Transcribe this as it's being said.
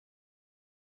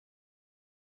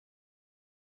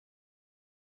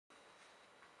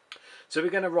So we're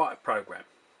going to write a program,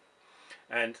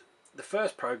 and the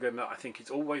first program that I think it's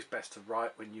always best to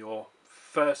write when you're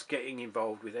first getting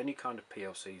involved with any kind of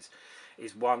PLCs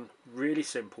is one really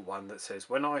simple one that says,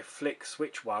 when I flick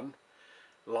switch 1,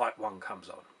 light 1 comes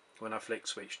on. When I flick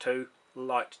switch 2,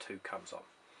 light 2 comes on.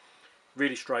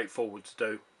 Really straightforward to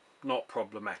do, not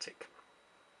problematic.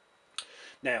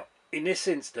 Now in this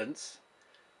instance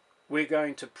we're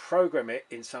going to program it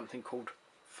in something called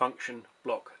function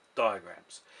block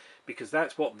diagrams, because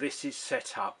that's what this is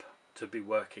set up to be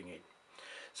working in.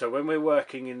 So when we're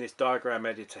working in this diagram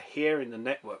editor here in the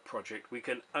network project, we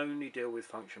can only deal with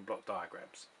function block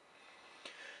diagrams.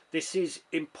 This is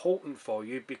important for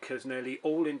you because nearly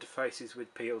all interfaces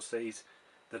with PLCs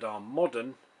that are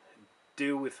modern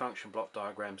deal with function block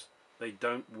diagrams. They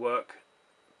don't work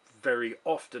very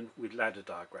often with ladder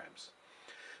diagrams.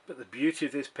 But the beauty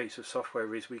of this piece of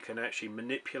software is we can actually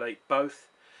manipulate both,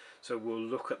 so we'll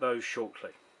look at those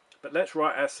shortly. But let's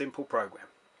write our simple program.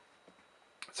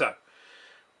 So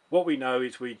what we know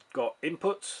is we've got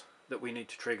inputs that we need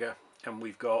to trigger, and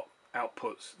we've got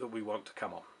outputs that we want to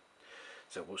come on.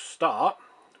 So we'll start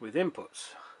with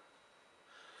inputs.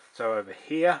 So over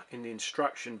here in the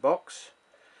instruction box,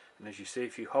 and as you see,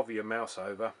 if you hover your mouse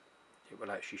over, it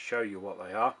will actually show you what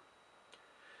they are.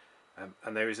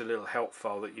 And there is a little help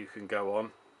file that you can go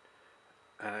on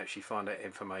and actually find out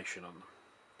information on them.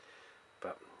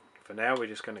 But for now we're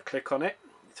just going to click on it.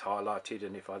 It's highlighted,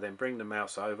 and if I then bring the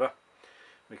mouse over,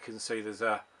 we can see there's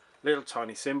a little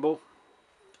tiny symbol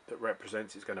that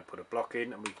represents it's going to put a block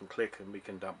in, and we can click and we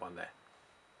can dump one there.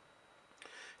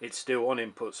 It's still on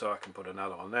input, so I can put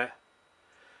another one there,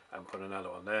 and put another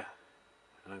one there,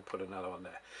 and put another one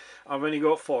there. I've only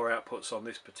got 4 outputs on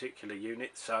this particular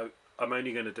unit, so I'm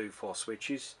only going to do 4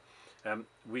 switches.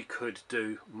 We could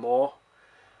do more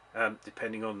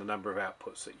depending on the number of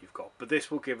outputs that you've got, but this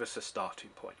will give us a starting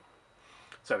point.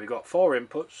 So we've got 4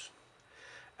 inputs.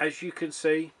 As you can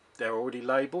see, they're already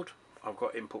labelled. I've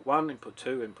got input 1, input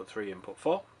 2, input 3, input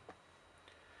 4.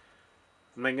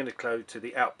 I'm then going to go to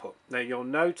the output. Now you'll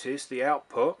notice the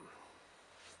output,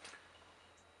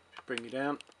 bring it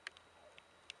down,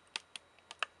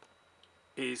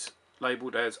 is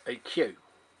labelled as a Q.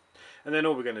 And then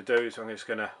all we're going to do is I'm just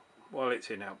going to, while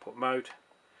it's in output mode,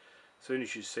 as soon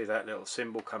as you see that little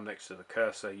symbol come next to the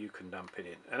cursor, you can dump it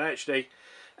in. And actually,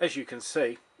 as you can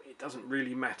see, it doesn't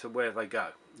really matter where they go.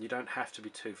 You don't have to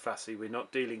be too fussy. We're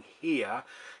not dealing here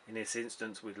in this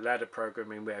instance with ladder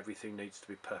programming where everything needs to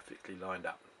be perfectly lined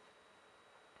up.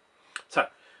 So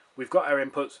we've got our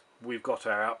inputs, we've got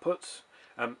our outputs.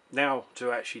 Now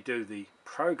to actually do the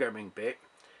programming bit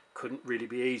couldn't really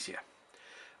be easier.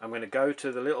 I'm going to go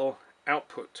to the little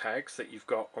output tags that you've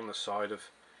got on the side of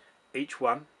each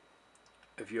one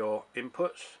of your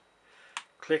inputs,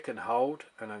 click and hold,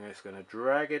 and I'm just going to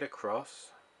drag it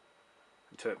across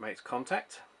until it makes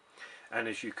contact. And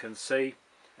as you can see,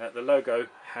 the logo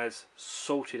has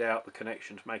sorted out the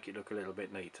connection to make it look a little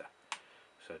bit neater.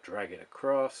 So drag it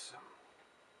across,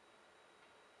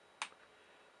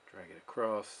 drag it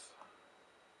across,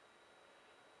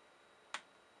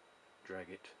 drag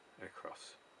it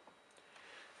across,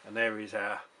 and there is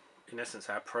our, in essence,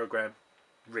 our program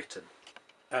written.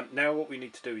 Now what we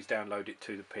need to do is download it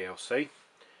to the PLC.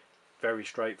 Very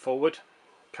straightforward.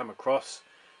 Come across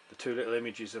the 2 little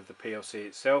images of the PLC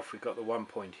itself. We've got the one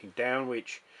pointing down,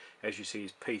 which as you see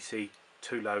is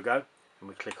PC2 logo, and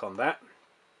we click on that.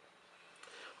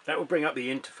 That will bring up the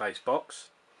interface box.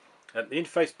 The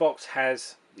interface box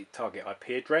has the target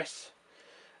IP address.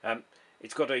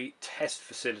 It's got a test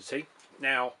facility.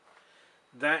 Now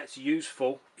that's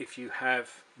useful if you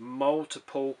have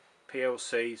multiple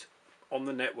PLCs on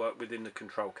the network within the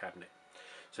control cabinet.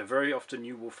 So very often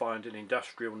you will find an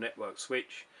industrial network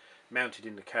switch mounted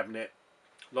in the cabinet,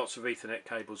 lots of Ethernet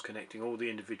cables connecting all the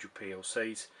individual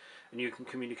PLCs, and you can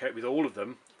communicate with all of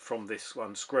them from this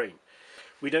one screen.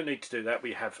 We don't need to do that.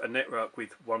 We have a network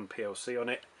with one PLC on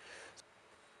it.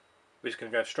 We're just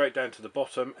going to go straight down to the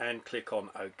bottom and click on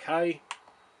OK.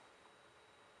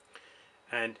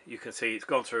 And you can see it's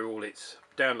gone through all its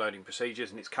downloading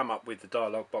procedures, and it's come up with the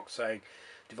dialog box saying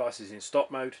device is in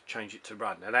stop mode, change it to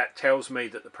run. Now that tells me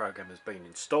that the program has been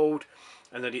installed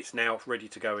and that it's now ready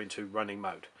to go into running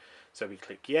mode. So we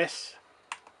click yes,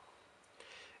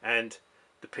 and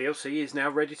the PLC is now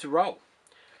ready to roll.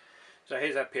 So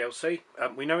here's our PLC.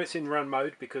 We know it's in run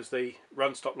mode because the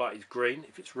run stop light is green.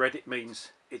 If it's red, it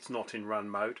means it's not in run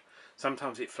mode.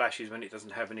 Sometimes it flashes when it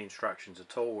doesn't have any instructions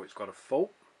at all, or it's got a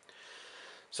fault.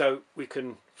 So we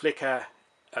can flick our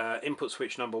input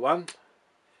switch number 1,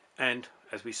 and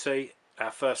as we see, our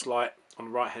first light on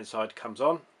the right hand side comes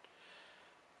on.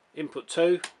 Input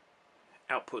 2,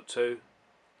 output 2,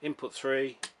 input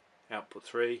 3, output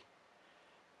 3,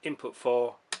 input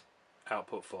 4,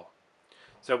 output 4.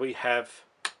 So we have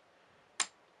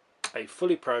a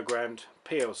fully programmed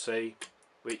PLC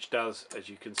which does, as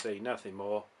you can see, nothing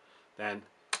more than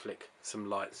flick some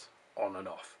lights on and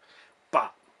off.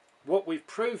 But what we've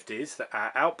proved is that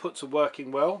our outputs are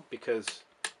working well because,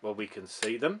 well, we can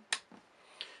see them,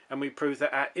 and we proved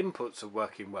that our inputs are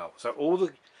working well. So all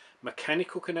the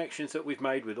mechanical connections that we've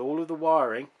made with all of the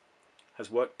wiring has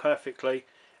worked perfectly,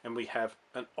 and we have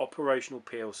an operational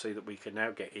PLC that we can now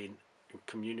get in and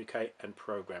communicate and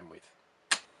program with.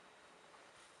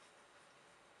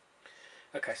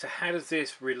 Okay, so how does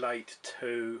this relate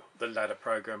to the ladder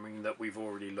programming that we've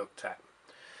already looked at?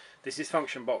 This is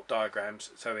function block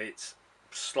diagrams, so it's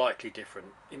slightly different.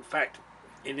 In fact,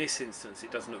 in this instance,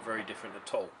 it doesn't look very different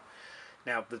at all.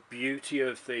 Now, the beauty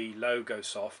of the logo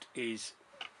soft is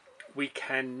we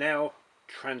can now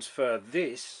transfer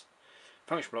this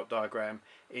function block diagram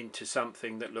into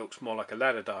something that looks more like a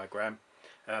ladder diagram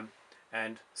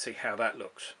and see how that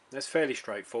looks. That's fairly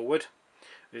straightforward.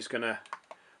 I'm just going to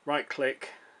right click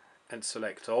and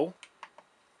select all,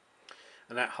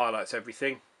 and that highlights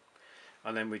everything,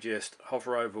 and then we just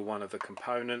hover over one of the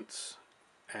components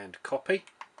and copy.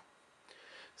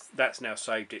 That's now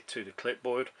saved it to the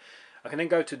clipboard. I can then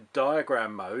go to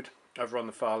diagram mode over on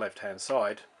the far left hand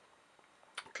side,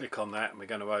 click on that, and we're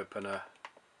going to open a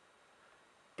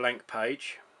blank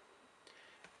page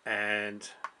and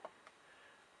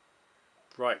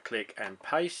right click and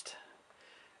paste,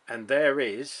 and there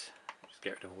is, just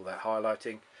get rid of all that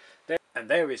highlighting there, and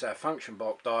there is our function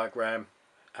block diagram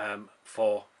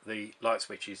for the light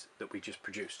switches that we just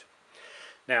produced.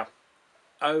 Now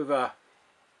over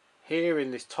here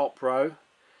in this top row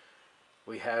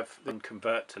we have the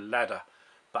convert to ladder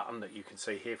button that you can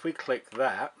see here. If we click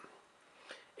that,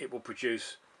 it will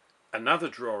produce another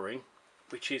drawing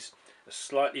which is a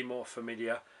slightly more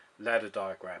familiar ladder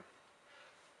diagram.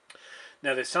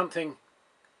 Now there's something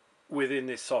within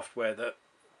this software that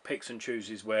picks and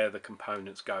chooses where the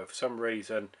components go. For some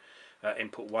reason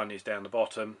input 1 is down the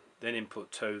bottom, then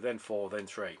input 2, then 4, then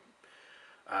 3.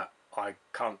 I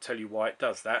can't tell you why it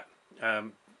does that,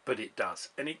 but it does,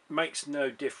 and it makes no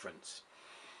difference.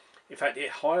 In fact, it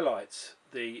highlights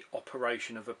the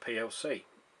operation of a PLC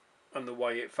and the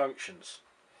way it functions.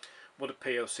 What a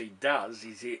PLC does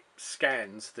is it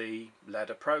scans the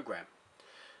ladder program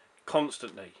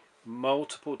constantly,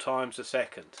 multiple times a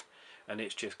second, and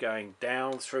it's just going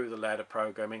down through the ladder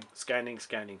programming, scanning,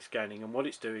 and what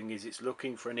it's doing is it's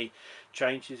looking for any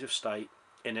changes of state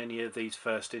in any of these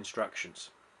first instructions.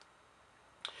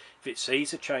 If it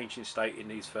sees a change in state in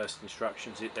these first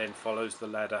instructions, it then follows the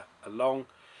ladder along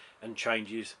and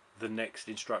changes the next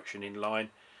instruction in line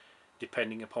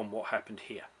depending upon what happened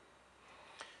here.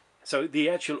 So the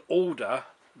actual order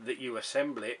that you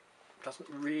assemble it doesn't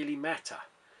really matter.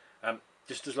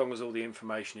 Just as long as all the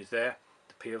information is there,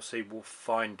 the PLC will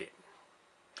find it.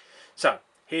 So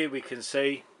here we can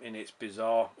see in its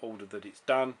bizarre order that it's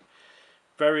done,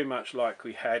 very much like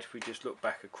we had if we just look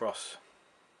back across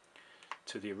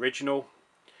to the original.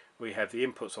 We have the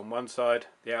inputs on one side,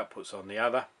 the outputs on the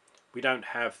other. We don't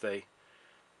have the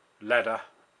ladder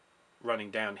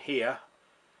running down here,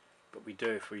 but we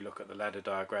do if we look at the ladder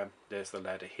diagram. There's the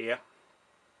ladder here.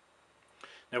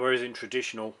 Now whereas in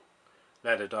traditional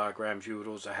ladder diagrams you would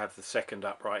also have the second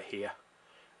upright here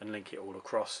and link it all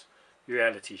across, the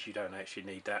reality is you don't actually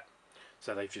need that.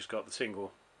 So they've just got the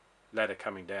single ladder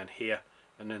coming down here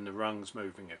and then the rungs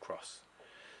moving across.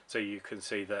 So you can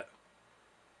see that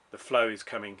the flow is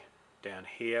coming down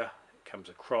here, it comes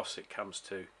across, it comes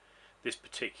to this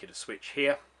particular switch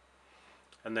here,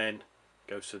 and then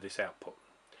goes to this output.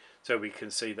 So we can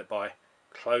see that by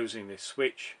closing this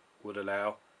switch would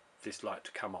allow this light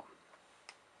to come on.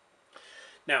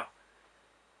 Now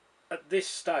at this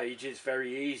stage it's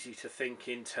very easy to think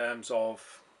in terms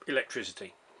of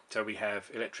electricity. So we have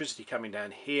electricity coming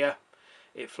down here,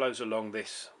 it flows along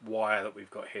this wire that we've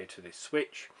got here to this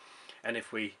switch, and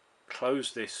if we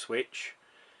close this switch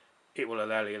it will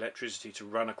allow the electricity to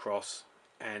run across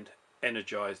and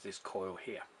energize this coil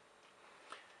here.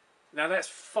 Now that's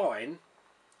fine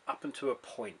up until a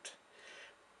point,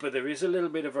 but there is a little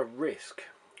bit of a risk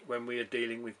when we are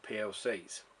dealing with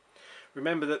PLCs.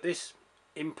 Remember that this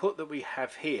input that we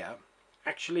have here,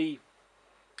 actually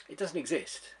it doesn't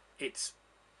exist, it's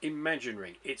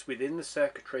imaginary, it's within the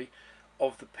circuitry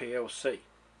of the PLC.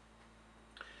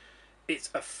 It's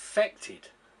affected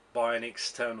by an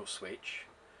external switch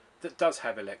that does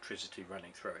have electricity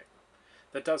running through it,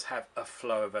 that does have a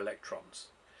flow of electrons,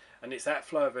 and it's that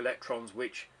flow of electrons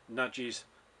which nudges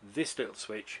this little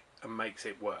switch and makes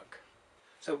it work.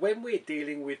 So when we're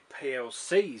dealing with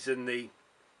PLCs and the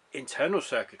internal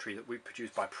circuitry that we produce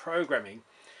by programming,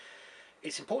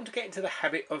 it's important to get into the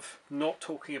habit of not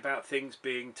talking about things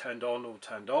being turned on or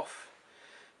turned off,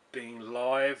 being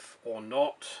live or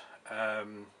not,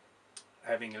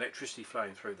 having electricity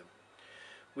flowing through them.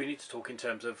 We need to talk in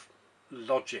terms of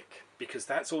logic, because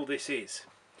that's all this is.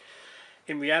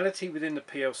 In reality, within the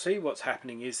PLC, what's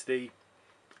happening is the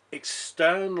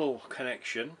external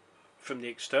connection from the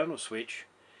external switch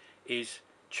is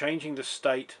changing the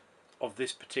state of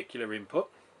this particular input,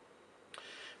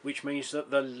 which means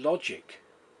that the logic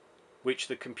which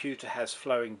the computer has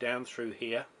flowing down through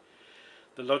here,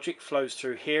 the logic flows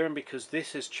through here, and because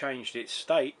this has changed its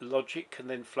state, logic can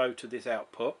then flow to this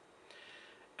output,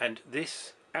 and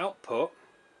this output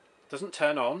doesn't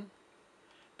turn on,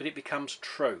 but it becomes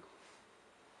true.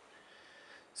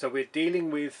 So we're dealing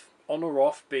with on or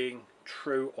off being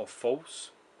true or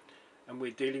false, and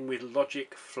we're dealing with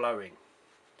logic flowing.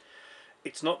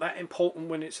 It's not that important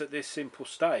when it's at this simple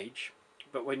stage,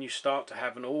 but when you start to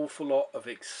have an awful lot of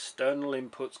external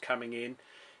inputs coming in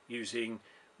using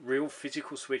real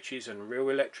physical switches and real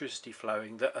electricity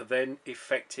flowing that are then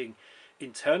affecting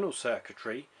internal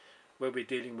circuitry where we're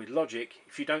dealing with logic,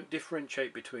 if you don't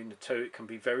differentiate between the two, it can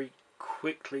be very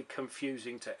quickly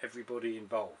confusing to everybody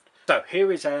involved. So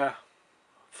here is our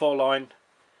 4-line,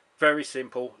 very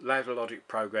simple ladder logic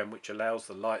program which allows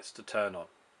the lights to turn on.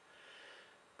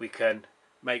 We can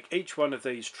make each one of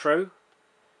these true.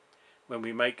 When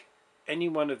we make any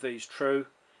one of these true,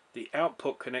 the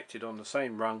output connected on the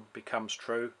same rung becomes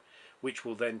true, which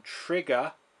will then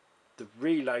trigger the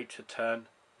relay to turn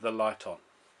the light on.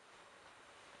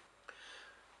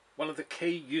 One of the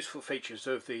key useful features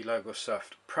of the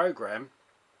LogosSoft program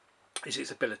is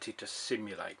its ability to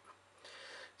simulate.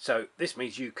 So this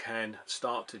means you can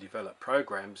start to develop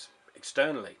programs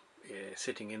externally,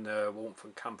 sitting in the warmth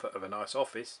and comfort of a nice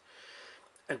office,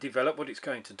 and develop what it's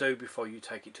going to do before you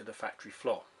take it to the factory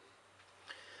floor.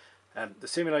 The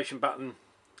simulation button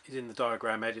is in the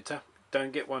diagram editor.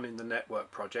 Don't get one in the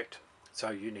network project, so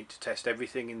you need to test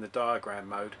everything in the diagram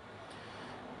mode,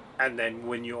 and then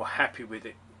when you're happy with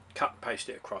it, cut and paste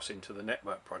it across into the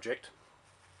network project.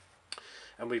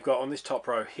 And we've got on this top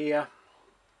row here,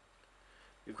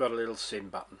 we've got a little sim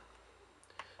button.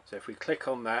 So if we click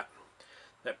on that,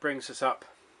 that brings us up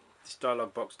this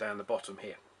dialog box down the bottom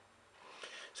here.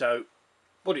 So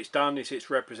what it's done is it's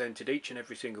represented each and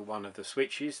every single one of the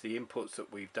switches, the inputs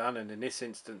that we've done, and in this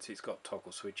instance it's got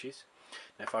toggle switches.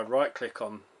 Now if I right click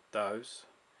on those,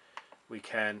 we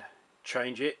can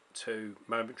change it to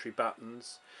momentary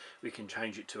buttons, we can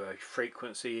change it to a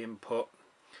frequency input,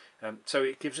 so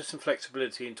it gives us some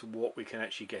flexibility into what we can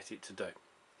actually get it to do.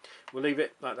 We'll leave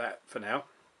it like that for now,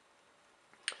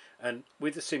 and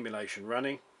with the simulation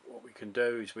running, what we can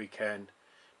do is we can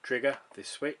trigger this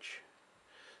switch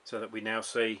so that we now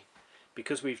see,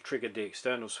 because we've triggered the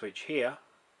external switch here,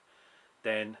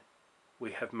 then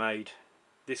we have made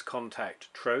this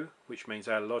contact true, which means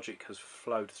our logic has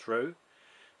flowed through.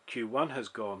 Q1 has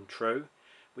gone true,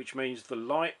 which means the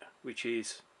light, which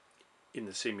is in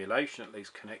the simulation at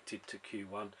least connected to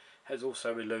Q1, has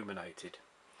also illuminated.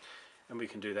 And we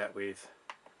can do that with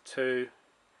 2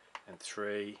 and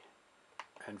 3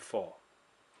 and 4.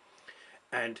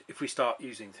 And if we start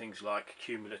using things like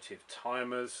cumulative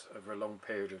timers over a long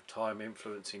period of time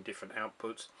influencing different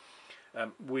outputs,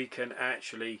 we can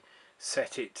actually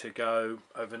set it to go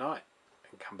overnight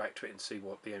and come back to it and see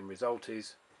what the end result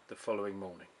is the following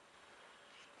morning.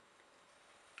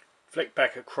 Flick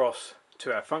back across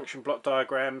to our function block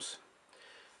diagrams.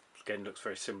 Again, looks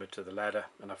very similar to the ladder,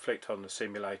 and I flicked on the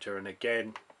simulator, and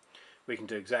again we can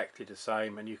do exactly the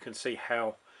same, and you can see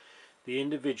how the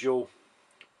individual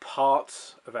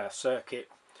parts of our circuit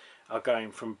are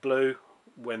going from blue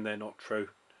when they're not true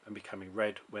and becoming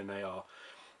red when they are.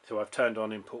 So I've turned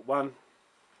on input 1.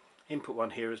 Input 1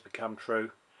 here has become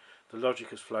true. The logic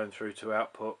has flown through to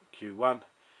output Q1,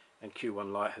 and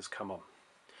Q1 light has come on.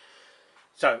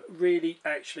 So really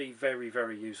actually very,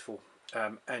 very useful,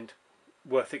 and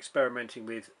worth experimenting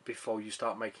with before you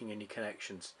start making any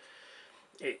connections.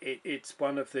 It's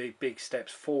one of the big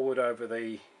steps forward over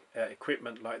the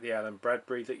equipment like the Allen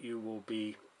Bradbury that you will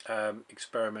be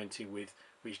experimenting with,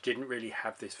 which didn't really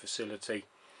have this facility,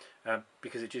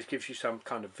 because it just gives you some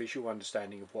kind of visual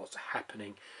understanding of what's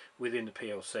happening within the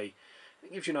PLC.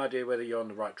 It gives you an idea whether you're on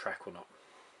the right track or not.